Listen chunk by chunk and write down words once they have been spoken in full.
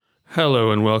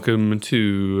Hello and welcome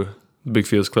to the Big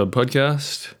Feels Club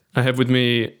podcast. I have with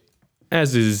me,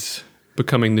 as is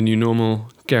becoming the new normal,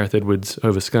 Gareth Edwards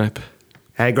over Skype.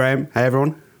 Hey Graham, hey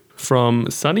everyone. From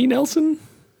sunny Nelson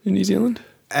in New Zealand.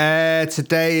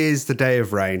 Today is the day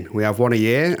of rain. We have one a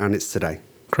year and it's today.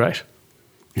 Great.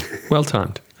 Well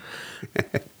timed.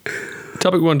 The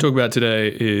topic we want to talk about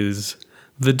today is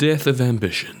the death of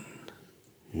ambition.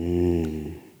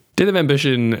 Death of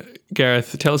Ambition,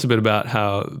 Gareth, tell us a bit about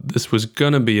how this was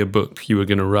going to be a book you were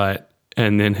going to write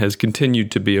and then has continued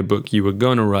to be a book you were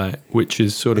going to write, which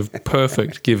is sort of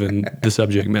perfect given the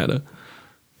subject matter.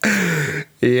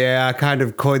 Yeah, I kind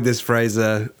of coined this phrase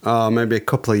maybe a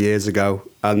couple of years ago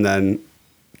and then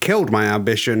killed my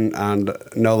ambition and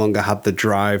no longer had the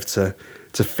drive to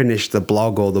finish the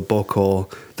blog or the book or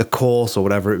the course or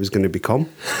whatever it was going to become.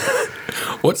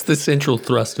 What's the central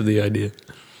thrust of the idea?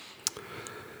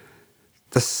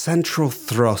 The central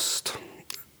thrust,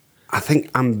 I think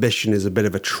ambition is a bit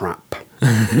of a trap.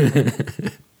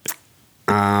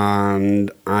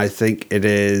 And I think it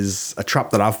is a trap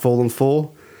that I've fallen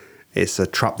for. It's a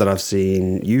trap that I've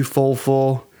seen you fall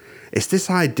for. It's this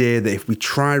idea that if we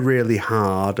try really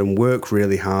hard and work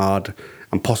really hard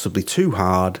and possibly too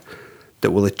hard,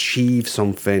 that we'll achieve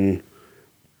something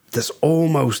that's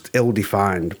almost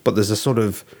ill-defined, but there's a sort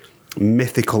of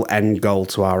mythical end goal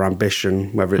to our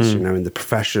ambition, whether it's, in the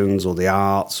professions or the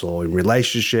arts or in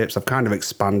relationships. I've kind of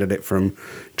expanded it from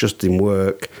just in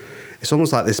work. It's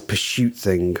almost like this pursuit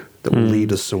thing that will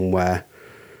lead us somewhere.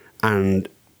 And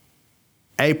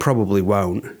A, probably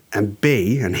won't. And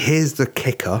B, and here's the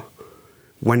kicker,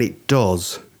 when it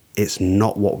does, it's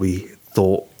not what we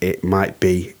thought it might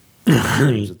be in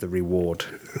terms of the reward.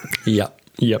 Yep.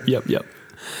 Yeah.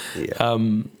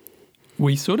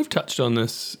 We sort of touched on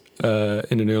this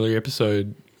in an earlier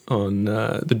episode on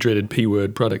the dreaded P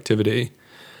word, productivity.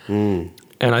 And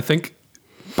I think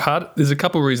there's a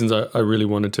couple of reasons I really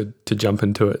wanted to jump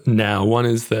into it now. One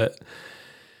is that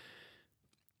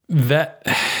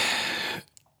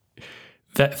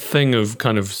thing of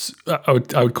kind of, I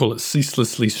would call it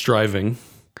ceaselessly striving,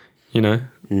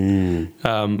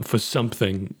 for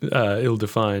something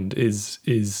ill-defined is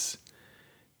it's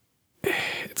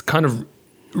kind of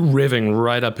revving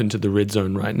right up into the red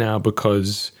zone right now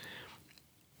because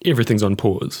everything's on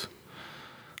pause.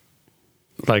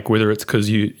 Like whether it's because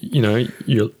you're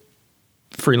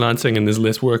freelancing and there's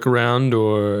less work around,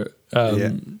 or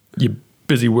you're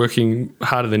busy working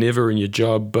harder than ever in your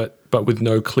job, but with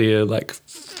no clear like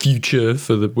future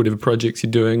for the whatever projects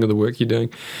you're doing or the work you're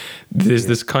doing. There's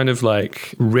this kind of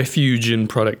like refuge in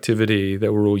productivity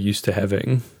that we're all used to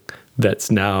having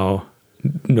that's now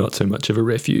not so much of a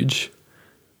refuge.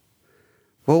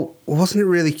 Well, wasn't it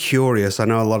really curious? I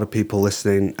know a lot of people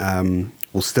listening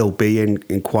will still be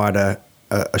in quite a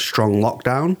strong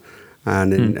lockdown.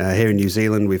 And here in New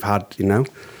Zealand, we've had,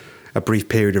 a brief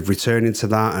period of returning to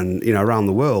that and, around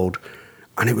the world.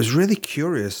 And it was really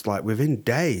curious, like within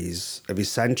days of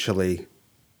essentially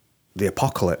the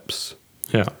apocalypse,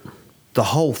 the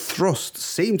whole thrust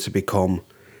seemed to become,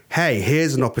 hey,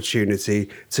 here's an opportunity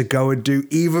to go and do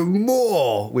even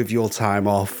more with your time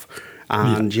off.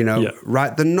 And,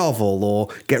 write the novel or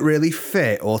get really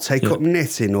fit or take up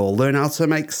knitting or learn how to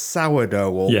make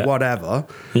sourdough or whatever.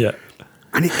 Yeah.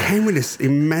 And it came with this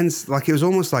immense, like it was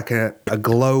almost like a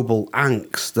global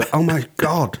angst that, oh my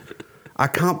God, I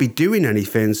can't be doing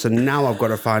anything. So now I've got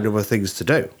to find other things to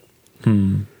do.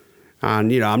 And,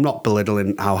 I'm not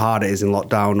belittling how hard it is in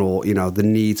lockdown or, the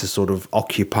need to sort of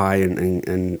occupy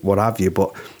and what have you.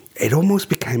 But it almost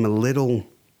became a little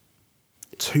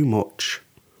too much.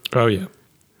 Oh yeah.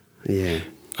 Yeah.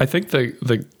 I think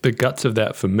the guts of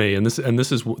that for me, and this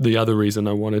is the other reason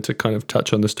I wanted to kind of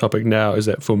touch on this topic now, is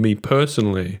that for me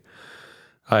personally,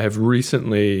 I have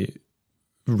recently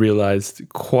realized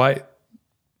quite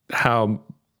how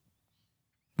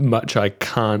much I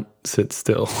can't sit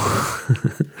still.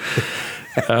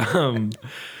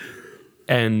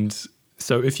 And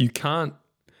so if you can't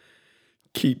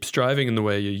keep striving in the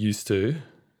way you're used to,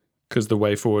 because the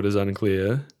way forward is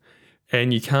unclear,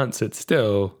 and you can't sit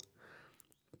still,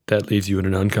 that leaves you in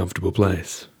an uncomfortable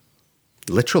place.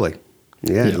 Literally.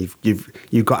 Yeah. Yep.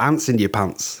 You've got ants in your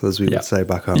pants, as we would say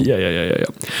back home. Yeah.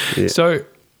 So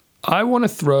I want to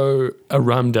throw a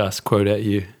Ram Dass quote at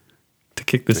you to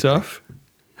kick this off.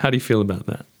 How do you feel about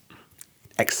that?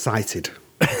 Excited.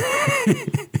 I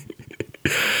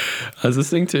was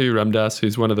listening to Ram Dass,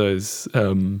 who's one of those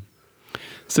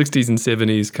 60s and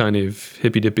 70s kind of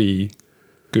hippy-dippy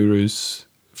gurus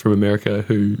from America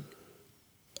who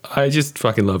I just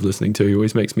fucking love listening to. He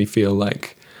always makes me feel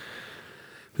like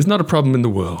there's not a problem in the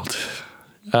world.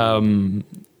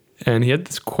 And he had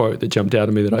this quote that jumped out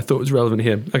at me that I thought was relevant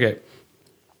here. Okay.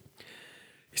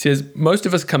 He says, most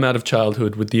of us come out of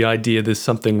childhood with the idea there's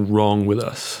something wrong with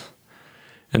us,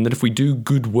 and that if we do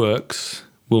good works,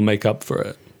 we'll make up for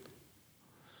it.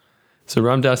 So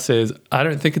Ram Dass says, I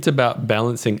don't think it's about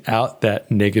balancing out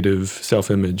that negative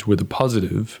self-image with a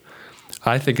positive.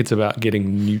 I think it's about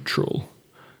getting neutral.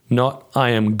 Not I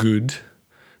am good,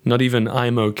 not even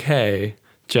I'm okay,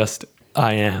 just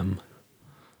I am.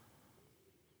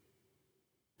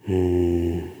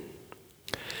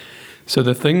 So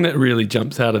the thing that really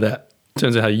jumps out of that, in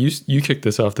terms of how you kicked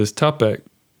this off, this topic,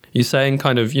 you're saying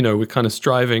kind of, we're kind of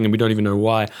striving and we don't even know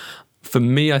why. For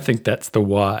me, I think that's the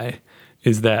why,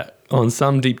 is that on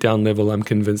some deep down level, I'm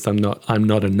convinced I'm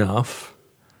not enough.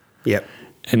 Yep.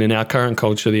 And in our current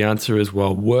culture, the answer is,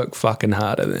 well, work fucking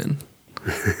harder then.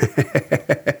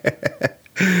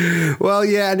 Well,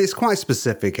 yeah, and it's quite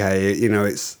specific, hey?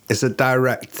 It's a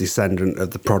direct descendant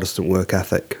of the Protestant work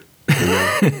ethic.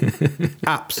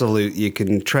 Absolute, you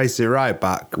can trace it right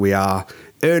back. We are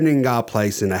earning our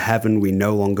place in a heaven we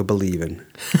no longer believe in.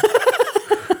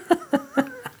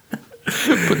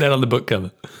 Put that on the book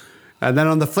cover. And then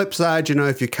on the flip side,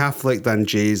 if you're Catholic, then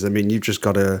geez, you've just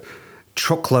got a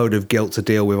truckload of guilt to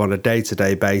deal with on a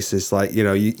day-to-day basis. Like,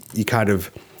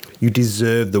 you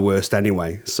deserve the worst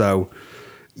anyway. So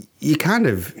you kind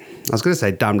of, I was going to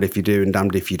say damned if you do and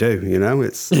damned if you do,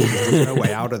 there's no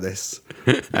way out of this.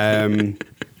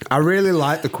 I really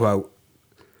like the quote,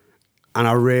 and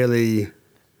I really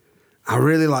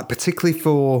like, particularly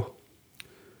for,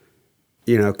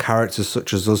 characters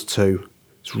such as us two,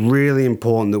 it's really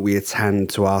important that we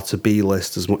attend to our to-be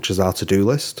list as much as our to-do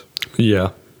list.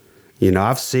 Yeah.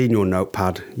 I've seen your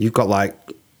notepad. You've got like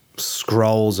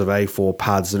scrolls of A4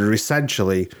 pads that are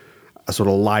essentially a sort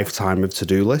of lifetime of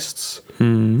to-do lists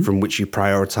from which you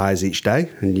prioritize each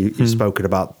day. And you've spoken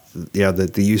about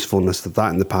the usefulness of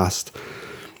that in the past.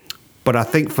 But I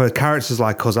think for characters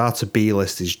like us, our to-be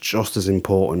list is just as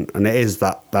important. And it is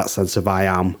that sense of I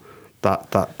am,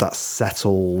 that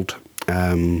settled,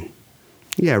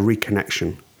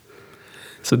 reconnection.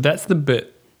 So that's the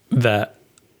bit that,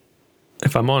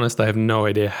 if I'm honest, I have no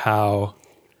idea how.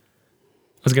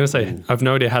 I was going to say, I have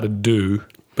no idea how to do,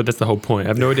 but that's the whole point. I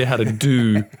have no idea how to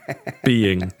do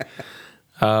being.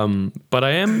 But I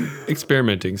am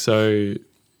experimenting. So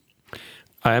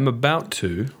I am about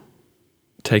to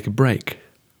take a break,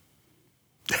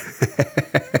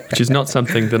 which is not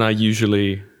something that I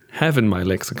usually have in my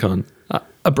lexicon.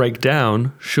 A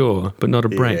breakdown, sure, but not a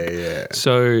break. Yeah.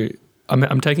 So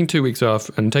I'm taking 2 weeks off,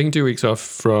 and I'm taking 2 weeks off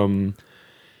from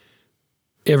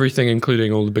everything,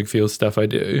 including all the big field stuff I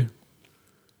do.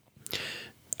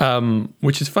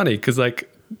 Which is funny because,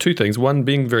 like, two things. One,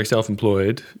 being very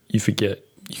self-employed, you forget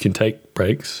you can take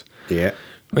breaks. Yeah.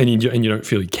 And you don't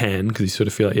feel you can, because you sort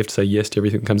of feel like you have to say yes to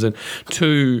everything that comes in.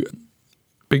 Two,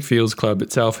 Big Fields Club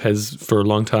itself has, for a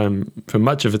long time, for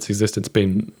much of its existence,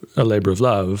 been a labour of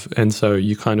love. And so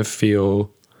you kind of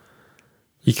feel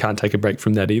you can't take a break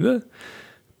from that either,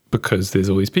 because there's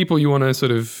all these people you want to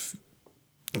sort of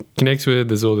connect with.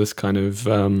 There's all this kind of,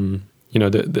 the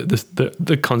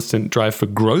constant drive for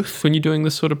growth when you're doing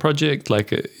this sort of project. Like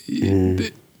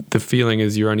the feeling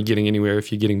is you're only getting anywhere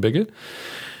if you're getting bigger.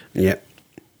 Yeah.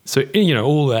 So,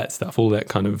 all that stuff, all that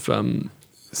kind of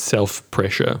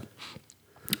self-pressure.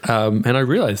 And I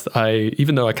realized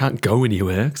even though I can't go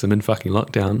anywhere because I'm in fucking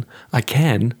lockdown, I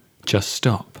can just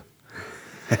stop.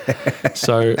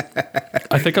 So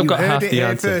I think I've got half the answer. You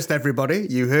heard it here first, everybody.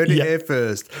 You heard it here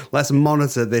first. Let's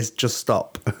monitor this. Just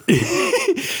stop.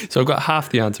 So I've got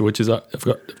half the answer, which is I've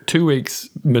got 2 weeks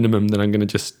minimum that I'm going to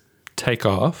just take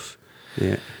off.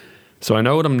 Yeah. So I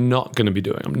know what I'm not going to be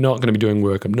doing. I'm not going to be doing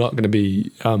work. I'm not going to be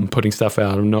putting stuff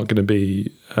out. I'm not going to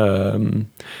be...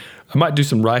 I might do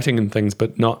some writing and things,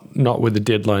 but not with a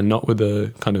deadline, not with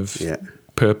a kind of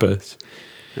purpose.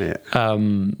 Yeah.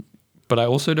 But I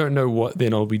also don't know what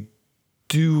then I'll be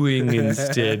doing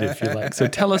instead, if you like. So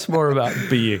tell us more about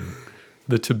being,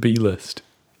 the to-be list.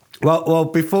 Well,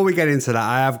 before we get into that,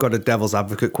 I have got a devil's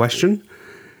advocate question.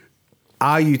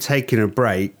 Are you taking a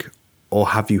break, or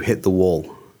have you hit the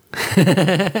wall?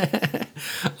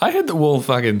 I hit the wall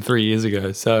fucking 3 years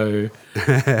ago. So,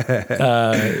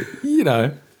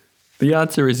 the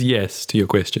answer is yes to your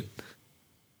question.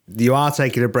 You are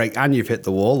taking a break and you've hit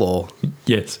the wall, or?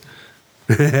 Yes.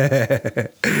 Yeah,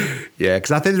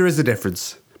 because I think there is a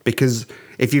difference. Because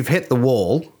if you've hit the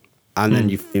wall and then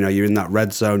you're in that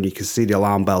red zone, you can see the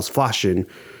alarm bells flashing,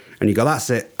 and you go, that's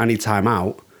it, I need time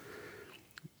out.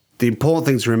 The important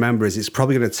thing to remember is it's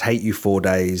probably going to take you 4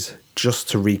 days just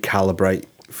to recalibrate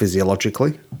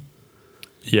physiologically.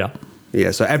 Yeah.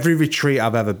 Yeah, so every retreat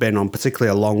I've ever been on,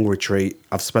 particularly a long retreat,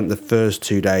 I've spent the first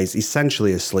 2 days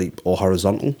essentially asleep or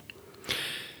horizontal.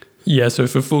 Yeah, so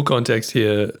for full context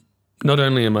here, not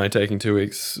only am I taking 2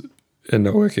 weeks and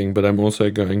not working, but I'm also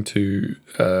going to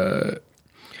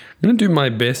do my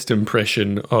best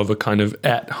impression of a kind of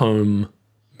at-home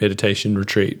meditation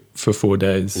retreat for 4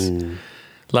 days.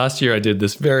 Last year I did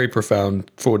this very profound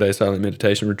 4-day silent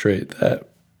meditation retreat that,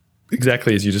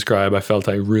 exactly as you describe, I felt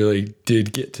I really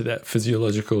did get to that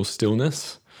physiological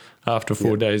stillness after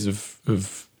 4 days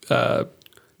of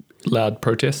loud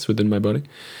protests within my body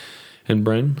and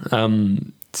brain.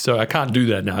 So I can't do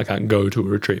that now. I can't go to a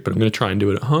retreat, but I'm going to try and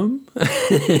do it at home.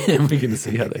 And we're going to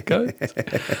see how that goes.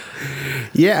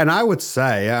 Yeah, and I would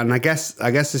say, and I guess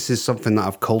this is something that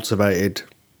I've cultivated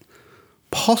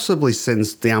possibly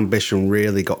since the ambition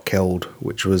really got killed,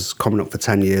 which was coming up for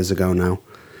 10 years ago now,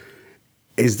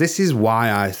 this is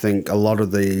why I think a lot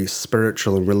of the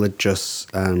spiritual and religious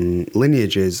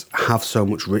lineages have so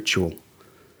much ritual.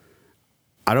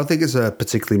 I don't think it's a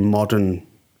particularly modern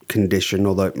condition,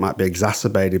 although it might be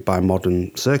exacerbated by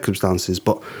modern circumstances,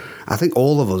 but I think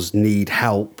all of us need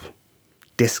help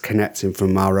disconnecting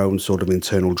from our own sort of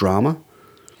internal drama.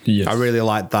 Yes. I really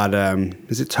like that.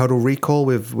 Is it Total Recall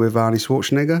with Arnie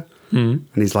Schwarzenegger? And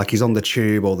he's on the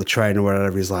tube or the train or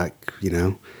whatever. He's like,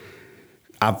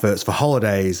 adverts for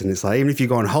holidays, and it's like, even if you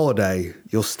go on holiday,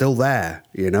 you're still there.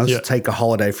 So take a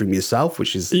holiday from yourself,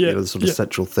 which is the sort of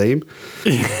central theme.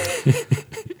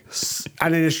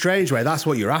 And in a strange way, that's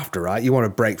what you're after, right? You want a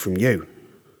break from you.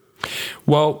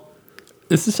 Well,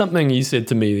 this is something you said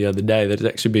to me the other day that has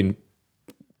actually been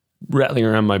rattling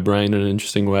around my brain in an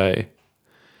interesting way.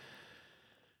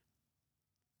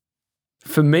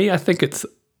 For me, I think it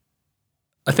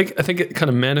kind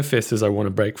of manifests as I want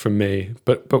to break from me,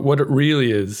 but what it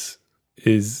really is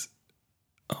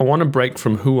I want to break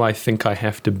from who I think I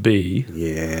have to be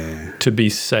to be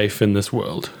safe in this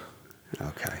world.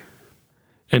 Okay.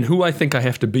 And who I think I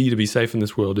have to be safe in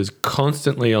this world is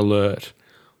constantly alert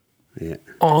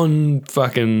on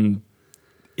fucking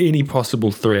any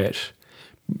possible threat,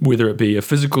 whether it be a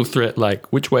physical threat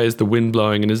like which way is the wind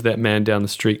blowing and is that man down the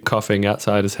street coughing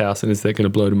outside his house and is that going to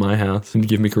blow to my house and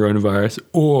give me coronavirus,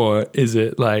 or is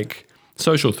it like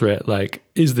social threat like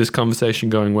is this conversation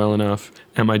going well enough,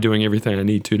 am I doing everything I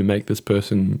need to make this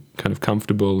person kind of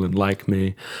comfortable and like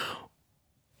me,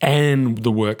 and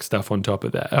the work stuff on top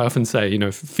of that. I often say,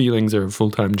 feelings are a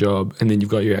full-time job and then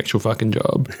you've got your actual fucking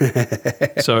job.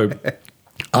 So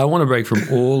I want to break from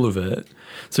all of it.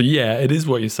 So yeah, it is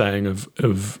what you're saying of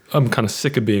I'm kind of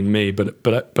sick of being me,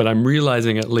 but I'm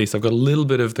realizing at least I've got a little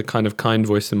bit of the kind of kind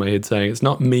voice in my head saying it's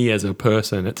not me as a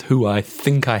person, it's who I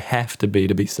think I have to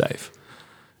be safe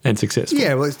and successful.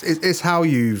 Yeah, well, it's how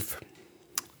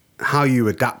you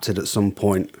adapted at some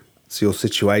point to your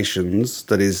situations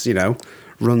that is,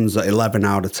 runs at 11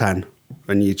 out of 10,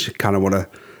 and you kind of want to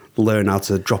learn how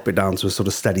to drop it down to a sort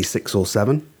of steady 6 or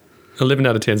 7. 11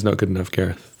 out of 10 is not good enough,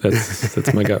 Gareth.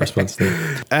 That's my gut response to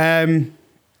it.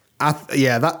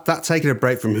 That taking a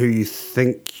break from who you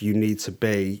think you need to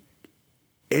be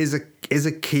is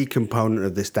a key component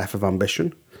of this death of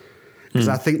ambition. Because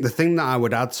I think the thing that I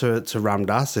would add to Ram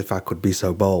Dass, if I could be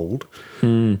so bold,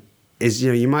 is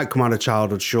you might come out of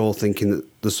childhood, sure, thinking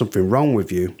that there's something wrong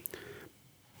with you.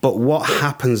 But what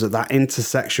happens at that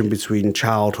intersection between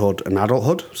childhood and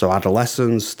adulthood, so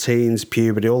adolescence, teens,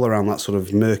 puberty, all around that sort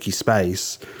of murky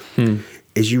space,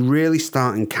 is you really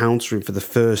start encountering for the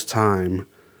first time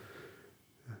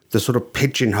the sort of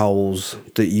pigeonholes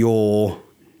that your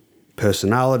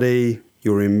personality,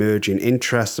 your emerging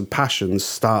interests and passions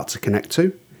start to connect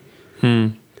to.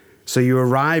 So you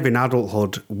arrive in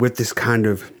adulthood with this kind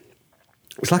of,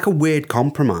 it's like a weird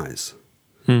compromise.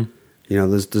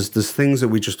 There's things that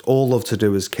we just all love to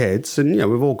do as kids, and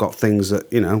we've all got things that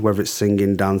whether it's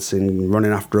singing, dancing,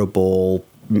 running after a ball,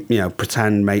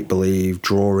 pretend, make believe,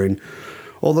 drawing,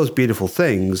 all those beautiful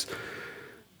things,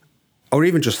 or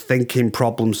even just thinking,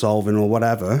 problem solving, or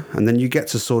whatever. And then you get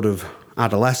to sort of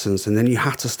adolescence, and then you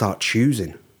have to start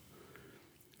choosing.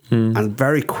 And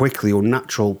very quickly, your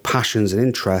natural passions and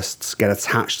interests get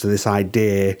attached to this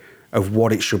idea of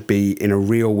what it should be in a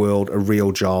real world, a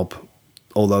real job,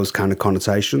 all those kind of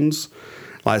connotations.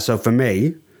 So for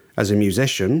me, as a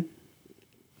musician,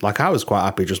 I was quite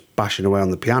happy just bashing away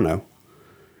on the piano.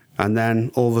 And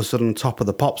then all of a sudden, Top of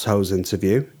the Pops Hose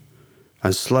interview.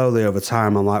 And slowly over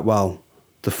time, I'm like, well,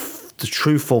 the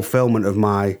true fulfillment of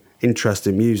my interest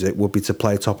in music would be to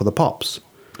play Top of the Pops.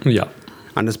 Yeah.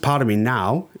 And there's part of me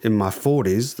now, in my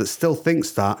 40s, that still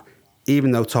thinks that,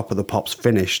 even though Top of the Pops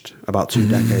finished about 2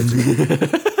 decades ago.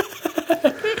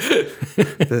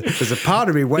 There's a part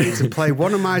of me waiting to play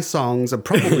one of my songs and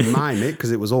probably mime it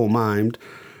because it was all mimed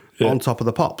on top of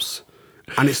the pops.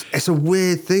 And it's a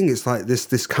weird thing. It's like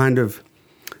this kind of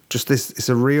just this. It's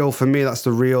a real, for me, that's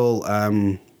the real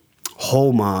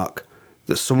hallmark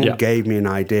that someone gave me an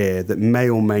idea that may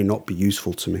or may not be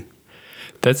useful to me.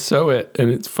 That's so it. And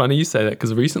it's funny you say that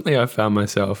because recently I found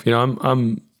myself,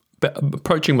 I'm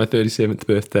approaching my 37th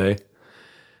birthday,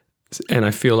 and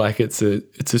I feel like it's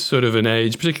a sort of an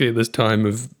age, particularly at this time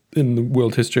in the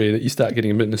world history, that you start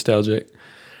getting a bit nostalgic.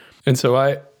 And so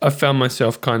I found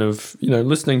myself kind of,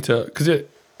 listening to, because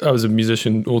I was a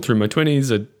musician all through my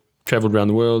 20s. I traveled around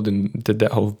the world and did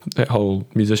that whole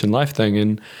musician life thing.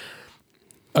 And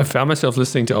I found myself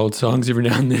listening to old songs every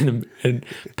now and then and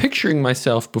picturing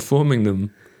myself performing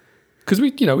them. Because we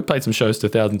played some shows to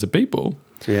thousands of people.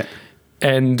 Yeah.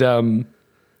 And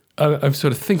I'm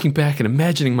sort of thinking back and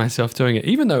imagining myself doing it,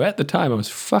 even though at the time I was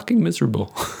fucking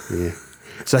miserable. Yeah.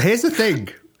 So here's the thing.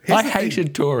 I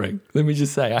hated touring. Let me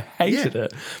just say, I hated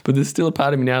it. But there's still a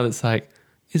part of me now that's like,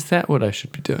 is that what I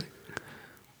should be doing?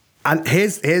 And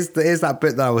here's that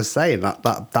bit that I was saying,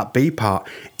 that B part.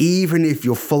 Even if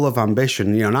you're full of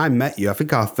ambition, and I met you, I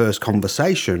think our first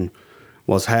conversation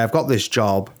was, hey, I've got this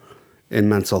job in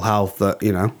mental health that,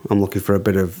 I'm looking for a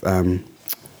bit of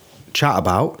chat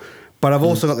about, but I've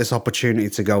also got this opportunity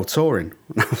to go touring.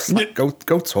 And I was like, go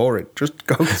touring, just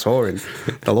go touring.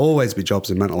 There'll always be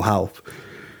jobs in mental health.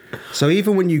 So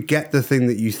even when you get the thing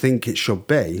that you think it should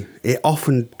be, it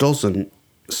often doesn't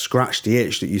scratch the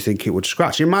itch that you think it would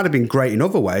scratch. It might have been great in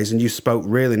other ways, and you spoke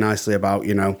really nicely about,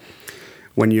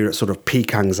 when you're at sort of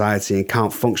peak anxiety and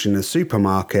can't function in a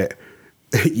supermarket,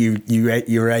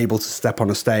 you're able to step on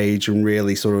a stage and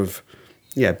really sort of,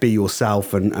 be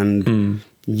yourself and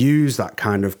use that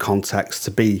kind of context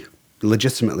to be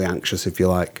legitimately anxious, if you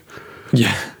like.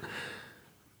 Yeah.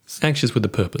 It's anxious with a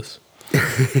purpose.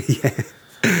 Yeah.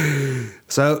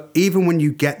 So even when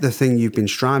you get the thing you've been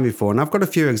striving for, and I've got a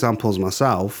few examples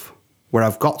myself where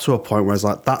I've got to a point where it's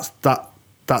like, that's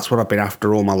what I've been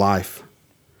after all my life.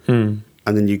 And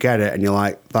then you get it and you're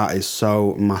like, that is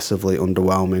so massively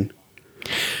underwhelming.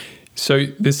 So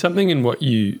there's something in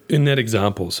in that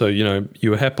example. So, you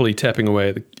were happily tapping away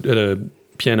at a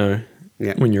piano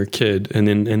when you're a kid, and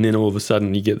then all of a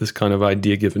sudden you get this kind of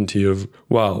idea given to you of,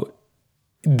 wow,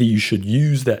 you should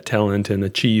use that talent and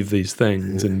achieve these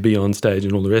things and be on stage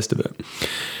and all the rest of it.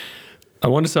 I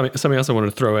wanted something else I wanted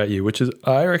to throw at you, which is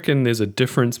I reckon there's a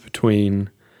difference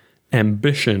between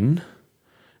ambition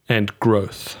and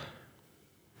growth.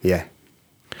 Yeah.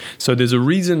 So there's a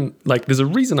reason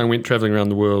I went traveling around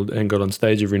the world and got on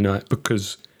stage every night,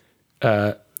 because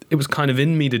it was kind of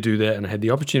in me to do that, and I had the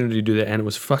opportunity to do that, and it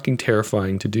was fucking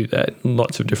terrifying to do that in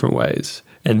lots of different ways.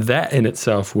 And that in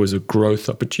itself was a growth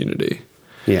opportunity.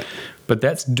 Yeah. But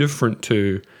that's different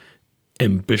to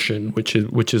ambition, which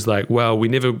is like, well, we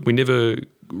never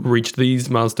reached these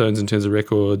milestones in terms of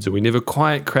records, or we never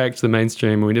quite cracked the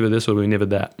mainstream, or we never this, or we never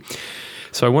that.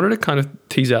 So I wanted to kind of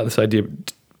tease out this idea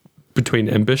between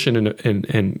ambition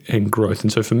and growth.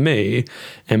 And so for me,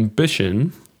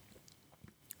 ambition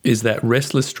is that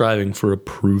restless striving for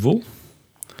approval.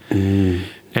 And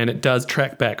it does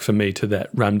track back for me to that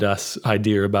Ram Dass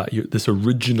idea about this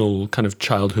original kind of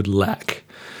childhood lack.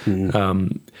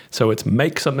 So it's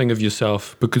make something of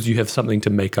yourself because you have something to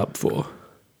make up for.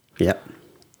 Yep.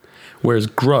 Whereas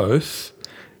growth,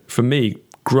 for me,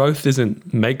 growth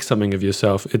isn't make something of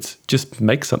yourself. It's just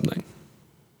make something.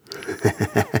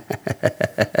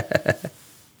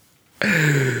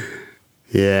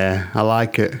 Yeah, I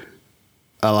like it.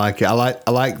 I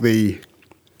like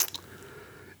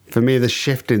for me, the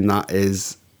shift in that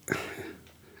is,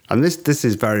 and this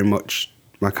is very much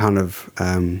my kind of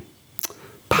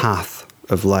path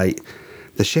of late.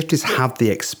 The shift is have the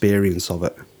experience of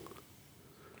it.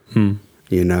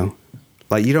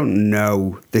 Like you don't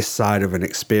know this side of an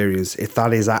experience if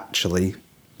that is actually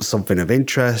something of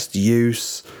interest,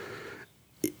 use,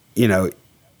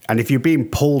 and if you're being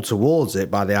pulled towards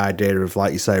it by the idea of,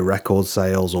 like you say, record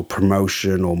sales or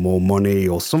promotion or more money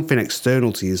or something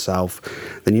external to yourself,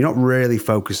 then you're not really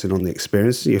focusing on the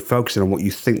experience. You're focusing on what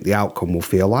you think the outcome will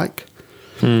feel like.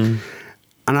 And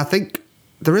I think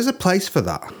there is a place for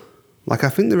that. Like, I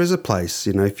think there is a place,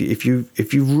 if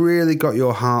you've really got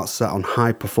your heart set on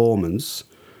high performance,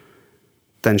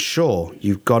 then sure,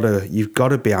 you've got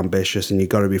to be ambitious and you've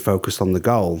got to be focused on the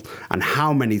goal. And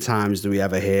how many times do we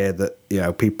ever hear that,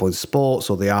 people in sports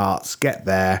or the arts get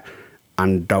there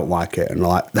and don't like it and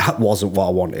like, that wasn't what I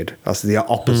wanted. That's the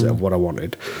opposite of what I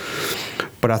wanted.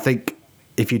 But I think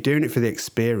if you're doing it for the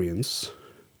experience,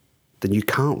 then you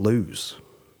can't lose.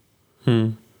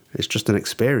 It's just an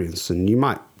experience, and you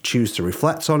might choose to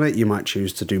reflect on it. You might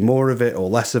choose to do more of it or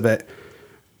less of it.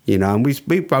 You know, and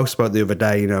we both spoke the other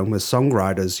day, you know, as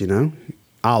songwriters, you know,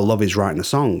 our love is writing a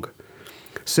song.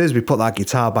 As soon as we put that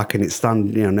guitar back in its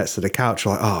stand, you know, next to the couch,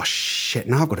 we're like, oh, shit,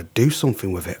 now I've got to do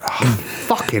something with it. Oh,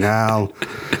 fucking hell.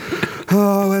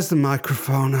 Oh, where's the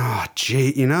microphone? Oh,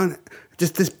 gee, you know,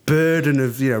 just this burden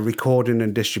of, you know, recording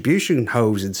and distribution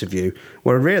hose interview,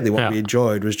 where really what we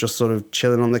enjoyed was just sort of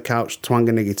chilling on the couch,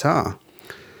 twanging the guitar.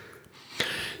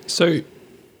 So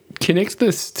connect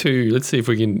this to, let's see if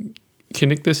we can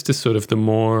connect this to sort of the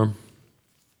more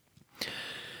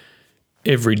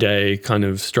everyday kind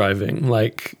of striving.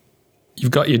 Like,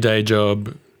 you've got your day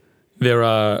job. There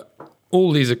are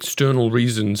all these external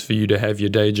reasons for you to have your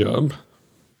day job.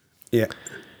 Yeah.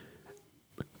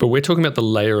 But we're talking about the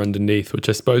layer underneath, which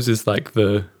I suppose is like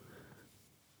the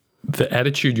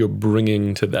attitude you're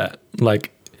bringing to that.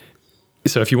 Like,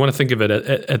 so if you want to think of it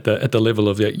at the level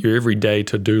of your everyday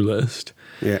to-do list,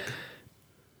 yeah.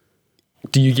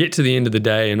 Do you get to the end of the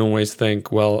day and always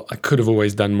think, well, I could have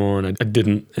always done more and I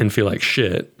didn't, and feel like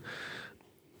shit?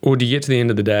 Or do you get to the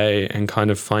end of the day and kind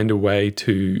of find a way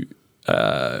to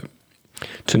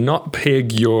not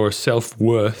peg your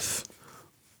self-worth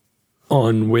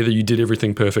on whether you did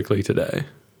everything perfectly today?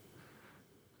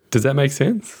 Does that make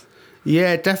sense?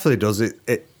 Yeah, it definitely does.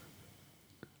 It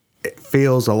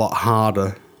feels a lot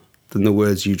harder than the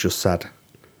words you just said.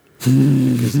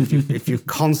 Because if you're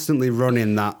constantly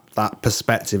running that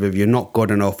perspective of you're not good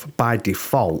enough by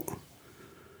default,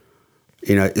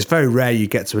 you know, it's very rare you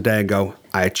get to a day and go,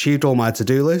 I achieved all my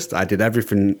to-do list, I did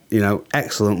everything, you know,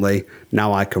 excellently,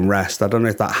 now I can rest. I don't know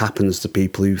if that happens to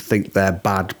people who think they're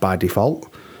bad by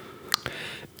default.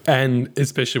 And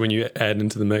especially when you add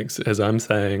into the mix, as I'm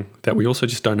saying, that we also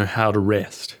just don't know how to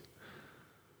rest.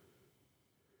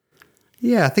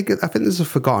 Yeah, I think there's a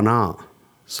forgotten art.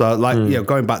 So, like, you know,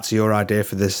 going back to your idea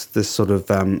for this sort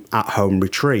of at-home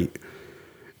retreat,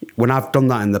 when I've done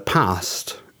that in the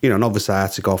past, you know, and obviously I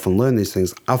had to go off and learn these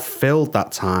things, I've filled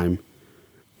that time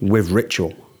with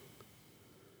ritual.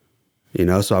 You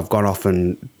know, so I've gone off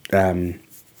and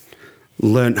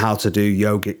learned how to do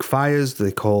yogic fires.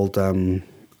 They're called,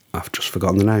 I've just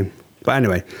forgotten the name. But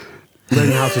anyway,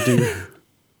 learning how to do,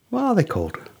 what are they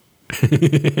called?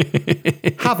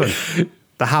 Haven.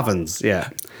 The Havens, yeah.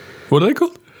 What are they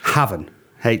called? Haven.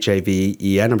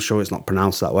 Haven. I'm sure it's not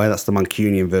pronounced that way. That's the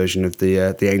Mancunian version of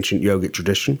the ancient yogic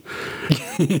tradition.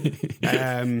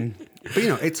 But, you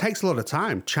know, it takes a lot of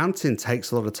time. Chanting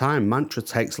takes a lot of time. Mantra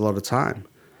takes a lot of time.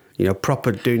 You know,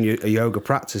 proper doing a yoga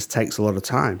practice takes a lot of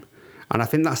time. And I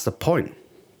think that's the point.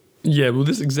 Yeah, well,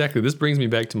 this brings me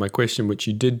back to my question, which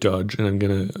you did dodge, and I'm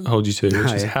going to hold you to,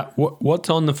 which is what's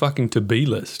on the fucking to-be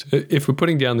list? If we're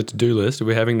putting down the to-do list, if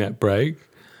we're having that break,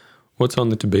 what's on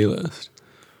the to-be list?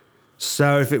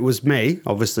 So if it was me,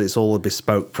 obviously it's all a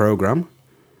bespoke program.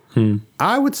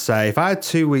 I would say if I had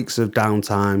 2 weeks of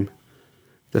downtime,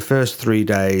 the first 3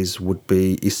 days would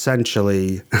be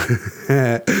essentially,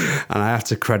 and I have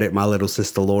to credit my little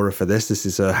sister Laura for this. This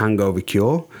is a hangover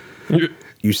cure.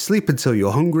 You sleep until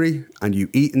you're hungry and you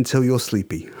eat until you're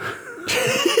sleepy.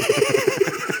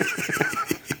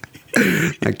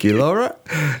 Thank you, Laura.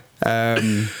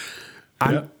 And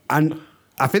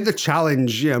I think the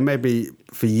challenge, you know, maybe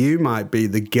for you might be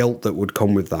the guilt that would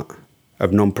come with that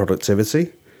of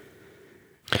non-productivity.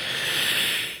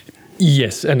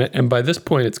 Yes, and by this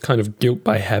point, it's kind of guilt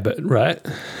by habit, right?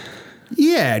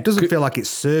 Yeah, it doesn't feel like it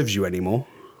serves you anymore.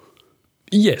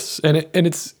 Yes, and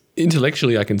it's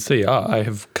intellectually I can see, I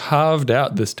have carved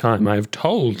out this time. I have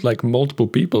told like multiple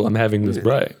people I'm having this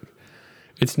break.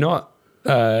 It's not,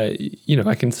 you know,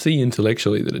 I can see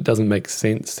intellectually that it doesn't make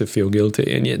sense to feel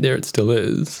guilty, and yet there it still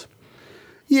is.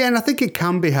 Yeah, and I think it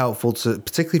can be helpful to,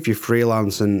 particularly if you're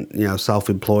freelance and, you know,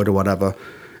 self-employed or whatever,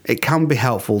 it can be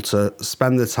helpful to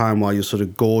spend the time while you're sort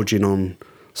of gorging on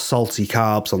salty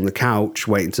carbs on the couch,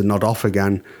 waiting to nod off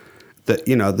again, that,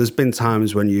 you know, there's been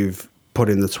times when you've put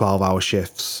in the 12-hour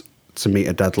shifts to meet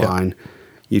a deadline. Yep.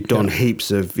 You've done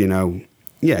heaps of, you know,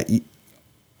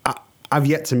 I've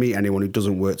yet to meet anyone who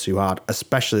doesn't work too hard,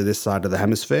 especially this side of the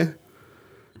hemisphere.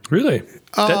 Really?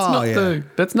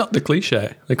 That's not the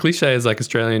cliche. The cliche is like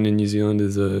Australian and New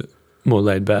Zealanders are more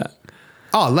laid back.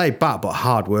 Oh, laid back, but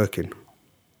hard working.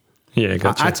 Yeah,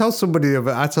 gotcha. I told somebody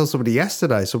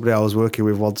yesterday, somebody I was working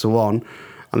with one-to-one,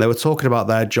 and they were talking about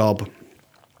their job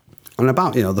and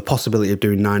about, you know, the possibility of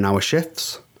doing 9-hour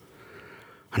shifts.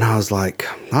 And I was like,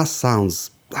 that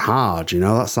sounds hard, you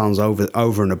know, that sounds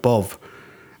over and above.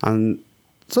 And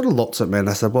sort of looked at me and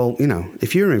I said, well, you know,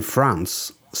 if you're in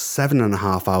France,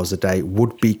 7.5 hours a day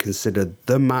would be considered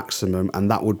the maximum, and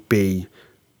that would be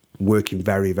working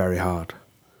very, very hard.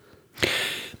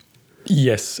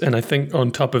 Yes, and I think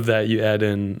on top of that, you add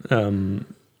in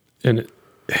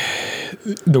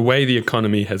the way the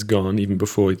economy has gone, even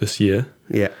before this year.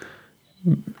 Yeah.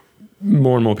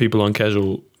 More and more people on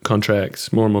casual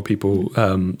contracts, more and more people,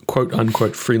 quote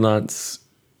unquote, freelance,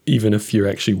 even if you're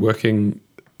actually working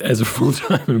as a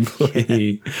full-time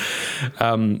employee.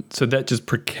 So that just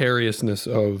precariousness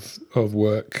of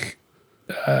work,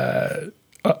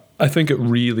 I think it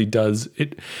really does.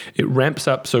 It ramps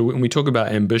up. So when we talk about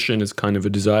ambition as kind of a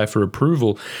desire for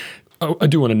approval, I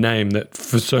do want to name that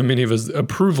for so many of us,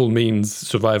 approval means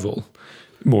survival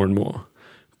more and more,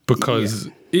 because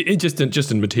it just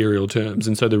in material terms.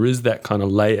 And so there is that kind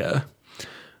of layer.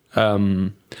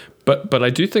 But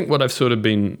I do think what I've sort of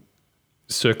been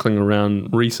circling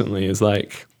around recently is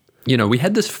like, we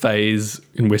had this phase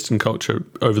in Western culture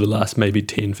over the last maybe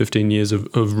 10, 15 years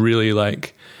of really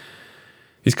like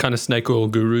these kind of snake oil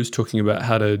gurus talking about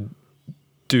how to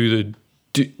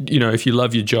if you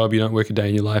love your job, you don't work a day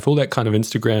in your life, all that kind of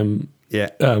Instagram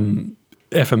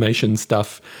affirmation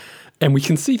stuff. And we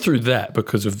can see through that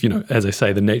because of, as I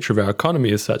say, the nature of our economy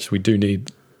is such we do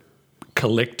need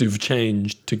collective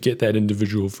change to get that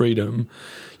individual freedom.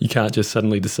 You can't just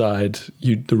suddenly decide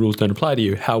the rules don't apply to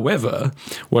you. However,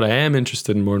 what I am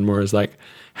interested in more and more is like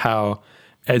how,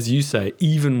 as you say,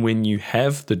 even when you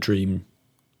have the dream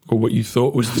or what you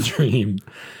thought was the dream,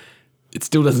 it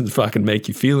still doesn't fucking make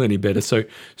you feel any better. So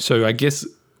I guess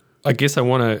I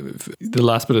want to, the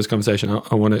last bit of this conversation,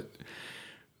 I want to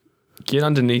get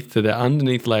underneath the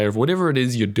underneath layer of whatever it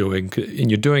is you're doing,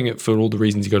 and you're doing it for all the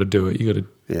reasons you got to do it. You got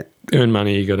to earn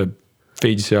money, you got to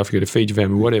feed yourself, you got to feed your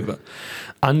family, whatever.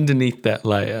 Underneath that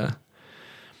layer,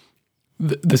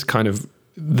 this kind of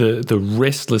the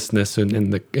restlessness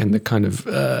and the kind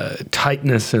of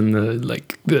tightness and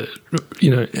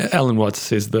Alan Watts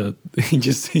says he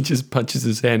just punches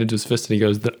his hand into his fist and he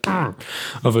goes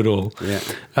of it all. Yeah.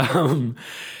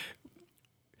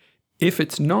 If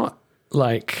it's not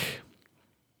like,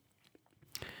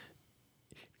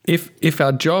 if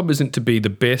our job isn't to be the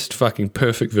best fucking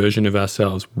perfect version of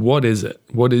ourselves, what is it?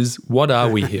 What are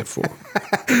we here for?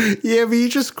 Yeah, but you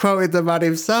just quoted the man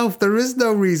himself. There is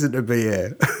no reason to be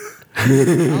here.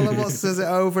 Alan Watts says it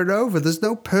over and over. There's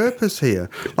no purpose here.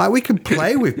 Like, we can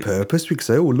play with purpose. We can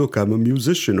say, oh, look, I'm a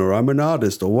musician or I'm an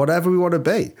artist or whatever we want to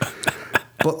be.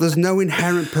 But there's no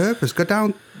inherent purpose. Go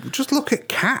down, just look at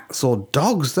cats or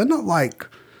dogs. They're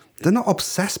not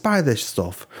obsessed by this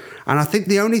stuff. And I think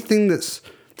the only thing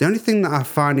that I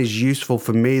find is useful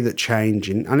for me that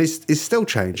changing, and it's still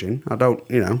changing. I don't,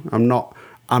 I'm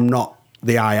not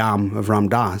the I am of Ram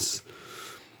Dass.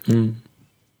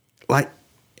 Like,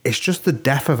 it's just the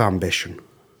death of ambition.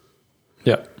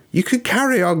 Yeah. You could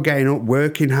carry on getting up,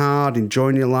 working hard,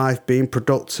 enjoying your life, being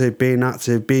productive, being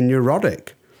active, being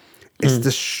neurotic. It's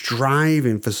the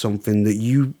striving for something that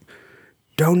you're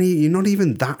not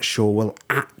even that sure will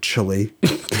actually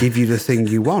give you the thing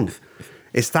you want.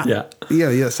 It's that,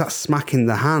 it's that smack in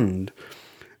the hand.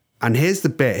 And here's the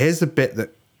bit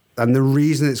that, and the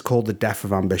reason it's called the death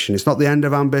of ambition, it's not the end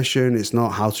of ambition, it's not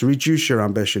how to reduce your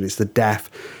ambition, it's the death,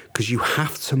 because you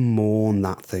have to mourn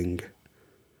that thing.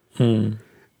 And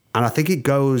I think it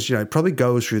goes, it probably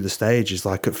goes through the stages.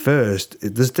 Like, at first,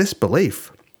 there's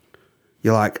disbelief.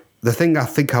 You're like, the thing I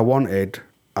think I wanted,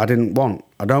 I didn't want,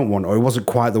 I don't want, or it wasn't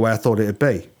quite the way I thought it'd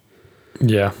be.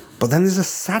 Yeah. But then there's a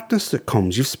sadness that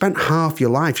comes. You've spent half your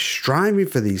life striving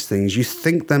for these things. You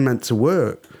think they're meant to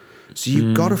work. So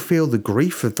you've got to feel the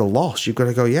grief of the loss. You've got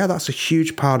to go, yeah, that's a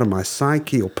huge part of my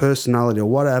psyche or personality or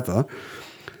whatever.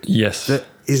 Yes. That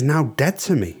is now dead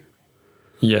to me.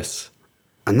 Yes.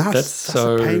 And that's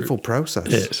a painful process.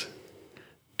 Yes.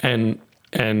 And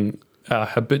our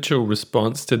habitual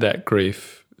response to that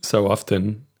grief so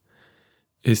often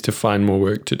is to find more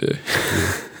work to do.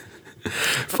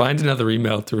 Find another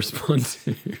email to respond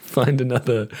to. Find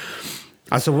another.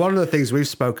 And so one of the things we've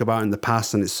spoke about in the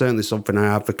past, and it's certainly something I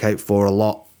advocate for a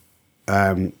lot,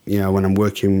 when I'm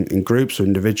working in groups or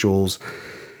individuals,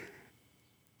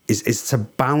 is to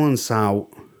balance out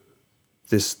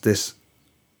this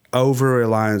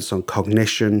over-reliance on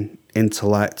cognition,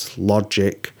 intellect,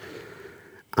 logic,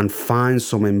 and find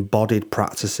some embodied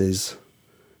practices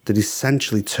that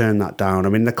essentially turn that down. I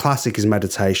mean, the classic is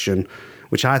meditation,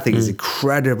 which I think is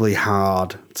incredibly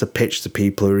hard to pitch to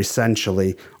people who are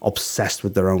essentially obsessed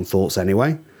with their own thoughts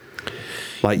anyway.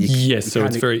 Like, so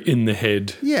it's very in the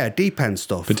head. Yeah, deep end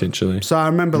stuff. Potentially. So I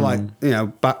remember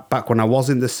back when I was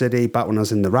in the city, back when I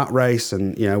was in the rat race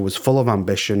and, was full of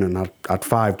ambition and I'd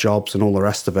 5 jobs and all the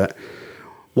rest of it.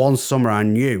 one summer I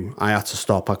knew I had to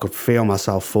stop. I could feel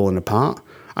myself falling apart.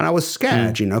 And I was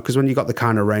scared, you know, because when you got the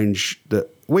kind of range that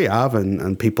we have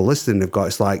and people listening have got,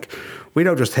 it's like, we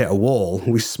don't just hit a wall,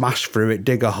 we smash through it,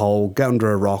 dig a hole, get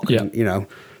under a rock, and, you know,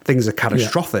 things are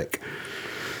catastrophic. Yeah.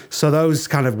 So those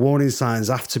kind of warning signs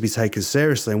have to be taken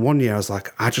seriously. And one year I was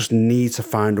like, I just need to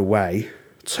find a way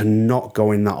to not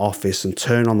go in that office and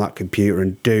turn on that computer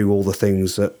and do all the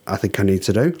things that I think I need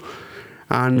to do.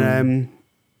 And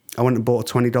I went and bought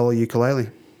a $20 ukulele.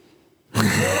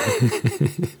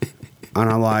 And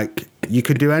I'm like, you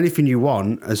could do anything you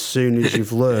want as soon as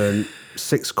you've learned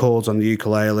 6 chords on the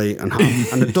ukulele and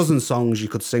a dozen songs you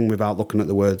could sing without looking at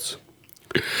the words.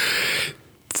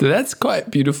 So that's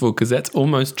quite beautiful, because that's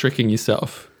almost tricking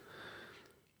yourself.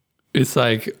 It's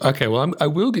like, okay, well, I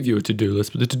will give you a to-do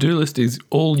list, but the to-do list is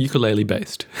all ukulele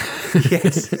based.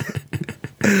 Yes.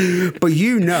 But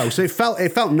you know, so it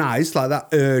felt nice, like that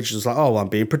urge was like, oh, I'm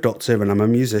being productive and I'm a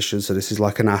musician, so this is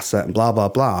like an asset and blah, blah,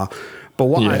 blah. But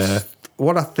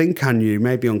what I think I knew,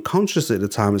 maybe unconsciously at the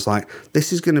time, was like,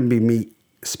 this is going to be me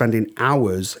spending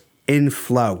hours in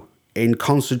flow, in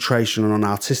concentration on an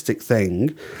artistic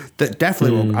thing that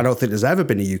definitely I don't think there's ever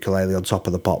been a ukulele on top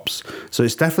of the pops. So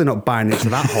it's definitely not buying into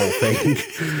that whole thing,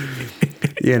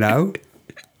 you know?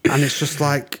 And it's just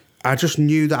like, I just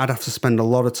knew that I'd have to spend a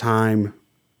lot of time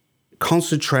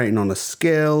concentrating on a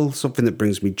skill, something that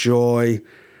brings me joy.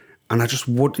 And I just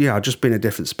would, I'd just be in a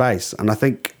different space. And I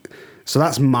think, so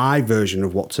that's my version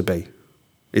of what to be,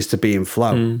 is to be in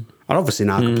flow. And obviously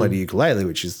now I can play the ukulele,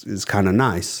 which is kind of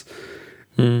nice.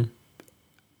 And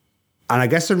I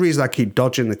guess the reason I keep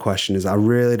dodging the question is I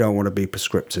really don't want to be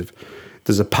prescriptive.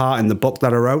 There's a part in the book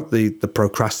that I wrote, the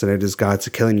Procrastinator's Guide to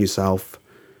Killing Yourself,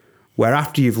 where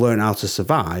after you've learned how to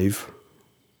survive,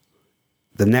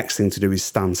 the next thing to do is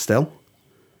stand still.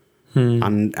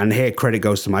 And here credit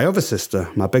goes to my other sister,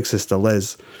 my big sister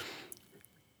Liz.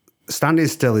 Standing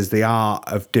still is the art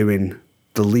of doing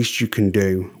the least you can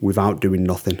do without doing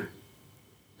nothing.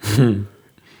 And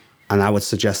I would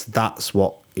suggest that's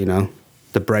what,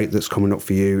 the break that's coming up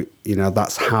for you,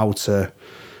 that's how to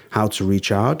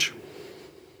recharge.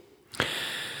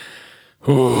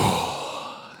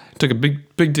 Oh, took a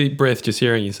big deep breath just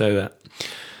hearing you say that.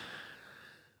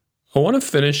 I want to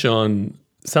finish on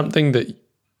something that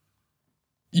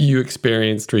you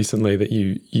experienced recently that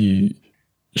you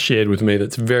shared with me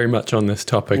that's very much on this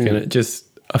topic, and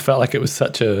I felt like it was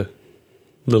such a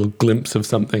little glimpse of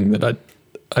something that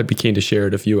I'd be keen to share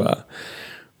it if you are,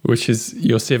 which is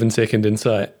your 7-second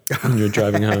insight when you're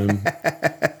driving home.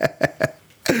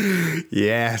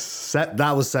 Yes,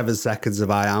 that was 7 seconds of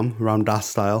I Am, Ram Dass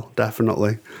style,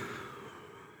 definitely.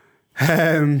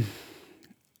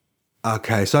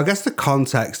 Okay, so I guess the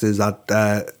context is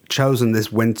I'd chosen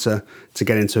this winter to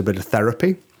get into a bit of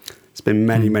therapy. It's been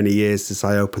many, many years since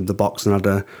I opened the box and had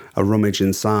a rummage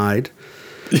inside.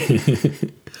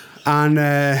 And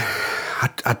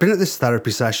I'd been at this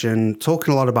therapy session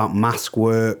talking a lot about mask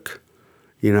work,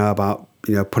 about,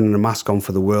 putting a mask on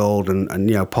for the world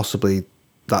and possibly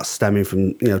that's stemming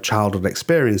from, childhood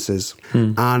experiences.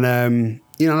 And,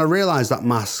 I realized that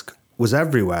mask was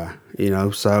everywhere,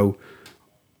 so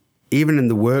even in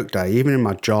the workday, even in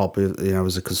my job,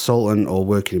 as a consultant or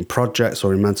working in projects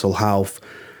or in mental health,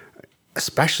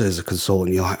 especially as a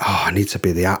consultant, you're like, oh, I need to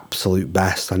be the absolute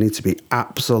best. I need to be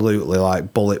absolutely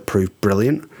like bulletproof,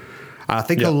 brilliant. And I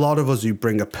think a lot of us who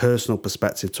bring a personal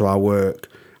perspective to our work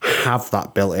have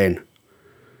that built in.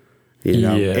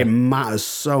 It matters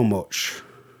so much.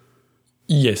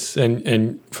 Yes,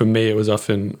 and for me, it was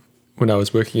often when I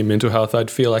was working in mental health, I'd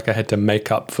feel like I had to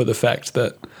make up for the fact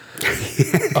that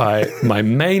my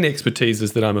main expertise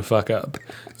is that I'm a fuck up.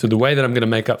 So the way that I'm going to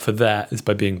make up for that is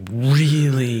by being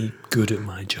really good at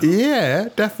my job. Yeah,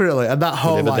 definitely. And that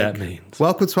whole that means.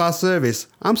 Welcome to our service.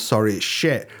 I'm sorry, it's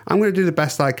shit. I'm going to do the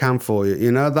best I can for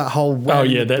you. That whole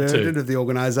that too. Of the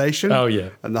organisation. Oh yeah,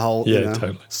 and the whole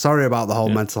totally. Sorry about the whole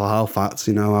mental health facts.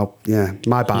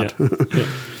 My bad.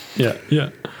 Yeah.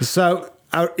 So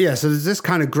there's this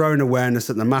kind of growing awareness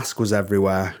that the mask was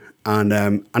everywhere. And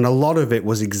a lot of it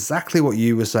was exactly what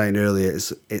you were saying earlier.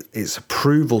 It's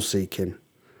approval seeking,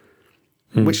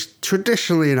 which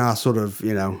traditionally in our sort of,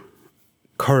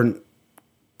 current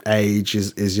age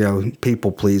is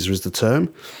people pleaser is the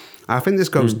term. I think this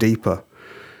goes deeper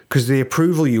because the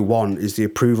approval you want is the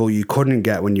approval you couldn't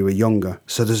get when you were younger.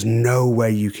 So there's no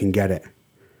way you can get it.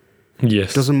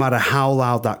 Yes. It doesn't matter how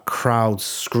loud that crowd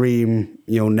scream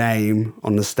your name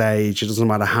on the stage. It doesn't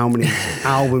matter how many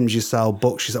albums you sell,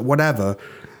 books you sell, whatever.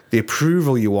 The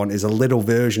approval you want is a little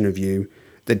version of you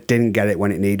that didn't get it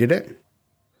when it needed it.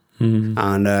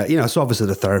 And, so obviously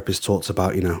the therapist talks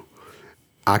about,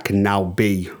 I can now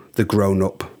be the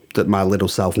grown-up that my little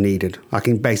self needed. I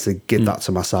can basically give that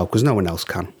to myself because no one else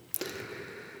can.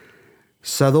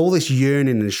 So all this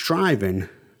yearning and striving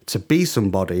to be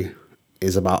somebody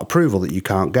is about approval that you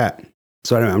can't get.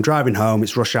 So anyway, I'm driving home.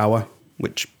 It's rush hour,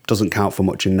 which doesn't count for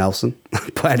much in Nelson.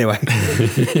 But anyway,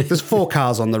 there's 4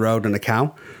 cars on the road and a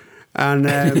cow. And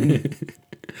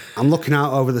I'm looking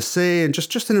out over the sea and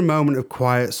just in a moment of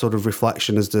quiet sort of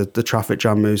reflection as the traffic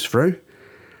jam moves through.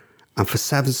 And for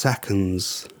 7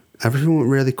 seconds, everything went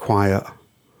really quiet.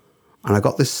 And I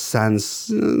got this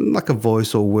sense, like a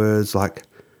voice or words, like,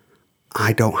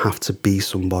 I don't have to be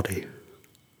somebody.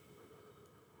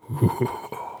 Ooh.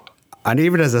 And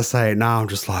even as I say it now, I'm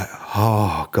just like,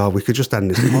 oh, God, we could just end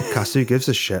this podcast. Who gives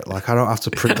a shit? Like, I don't have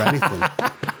to prove anything,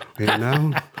 you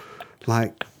know?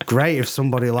 Like, great if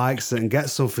somebody likes it and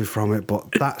gets something from it, but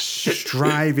that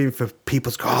striving for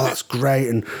people to go, oh, that's great,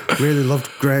 and really loved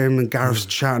Graham and Gareth's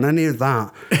chat, and any of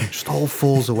that just all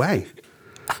falls away,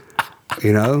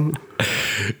 you know?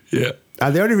 Yeah.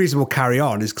 And the only reason we'll carry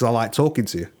on is because I like talking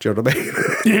to you. Do you know what I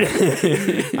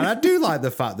mean? And I do like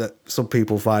the fact that some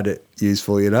people find it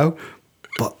useful, you know?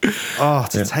 But,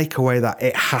 to take away that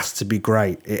it has to be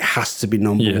great. It has to be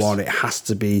number one. It has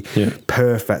to be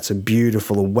perfect and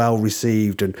beautiful and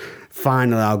well-received. And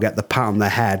finally I'll get the pat on the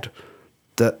head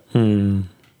that, will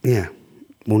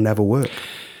never work.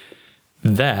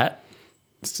 That's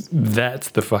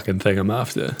the fucking thing I'm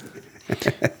after.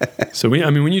 So,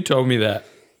 when you told me that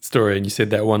story and you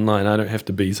said that one line, I don't have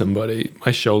to be somebody,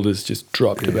 my shoulders just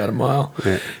dropped about a mile.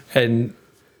 Yeah. And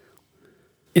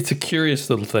it's a curious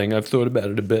little thing. I've thought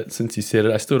about it a bit since you said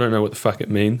it. I still don't know what the fuck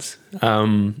it means.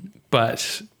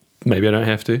 But maybe I don't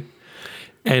have to.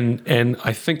 And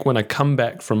I think when I come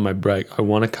back from my break, I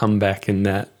want to come back in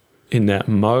that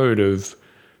mode of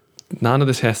none of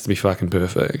this has to be fucking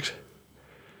perfect.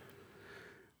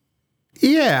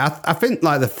 Yeah, I think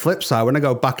like the flip side, when I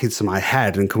go back into my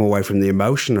head and come away from the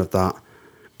emotion of that,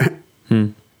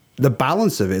 the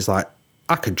balance of it is like,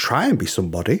 I could try and be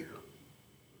somebody.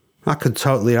 I could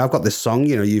totally, I've got this song,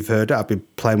 you know, you've heard it, I've been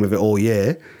playing with it all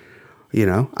year. You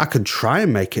know, I could try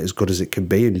and make it as good as it can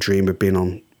be and dream of being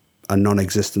on a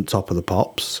non-existent Top of the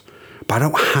Pops, but I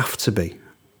don't have to be.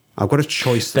 I've got a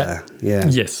choice there. Yeah.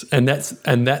 Yes, and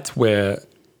that's where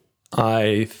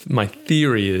my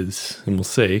theory is, and we'll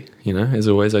see, you know, as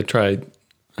always, I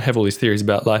have all these theories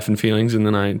about life and feelings and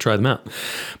then I try them out.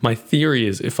 My theory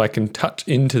is if I can touch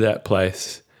into that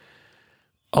place,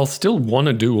 I'll still want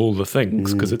to do all the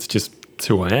things because it's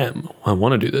who I am. I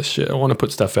want to do this shit. I want to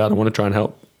put stuff out. I want to try and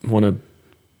help. I want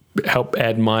to help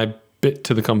add my bit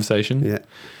to the conversation. Yeah.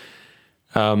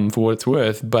 For what it's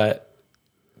worth, but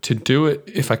to do it,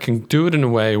 if I can do it in a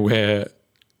way where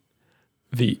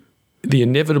the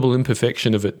inevitable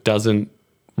imperfection of it doesn't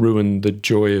ruin the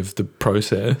joy of the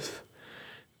process,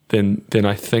 then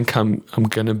I think I'm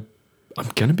gonna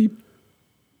be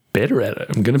better at it.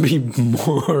 I'm gonna be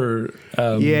more.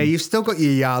 You've still got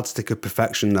your yardstick of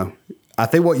perfection, though. I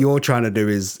think what you're trying to do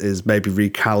is maybe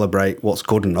recalibrate what's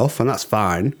good enough, and that's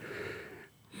fine.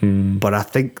 But I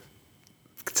think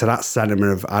to that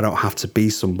sentiment of I don't have to be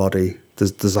somebody,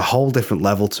 there's a whole different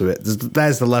level to it.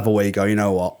 There's the level where you go, you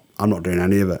know what, I'm not doing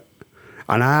any of it.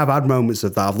 And I have had moments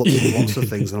of that. I've looked at lots of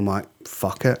things and I'm like,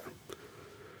 fuck it.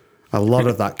 A lot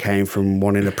of that came from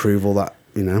wanting approval that,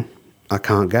 you know, I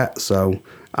can't get. So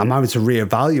I'm having to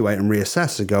reevaluate and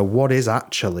reassess and go, what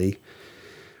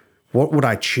would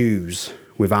I choose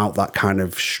without that kind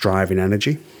of striving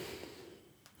energy?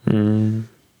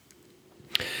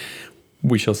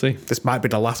 We shall see. This might be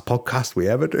the last podcast we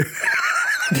ever do.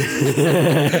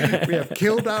 We have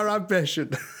killed our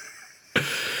ambition.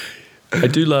 I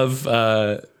do love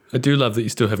that you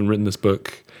still haven't written this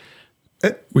book.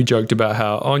 We joked about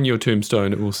how on your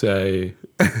tombstone it will say,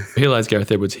 "Here lies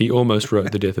Gareth Edwards. He almost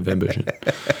wrote The Death of Ambition."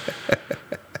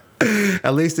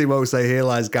 At least he won't say, "Here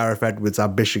lies Gareth Edwards.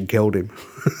 Ambition killed him."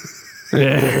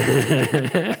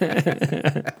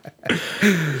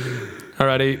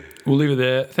 Alrighty, we'll leave it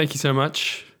there. Thank you so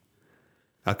much.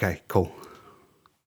 Okay, cool.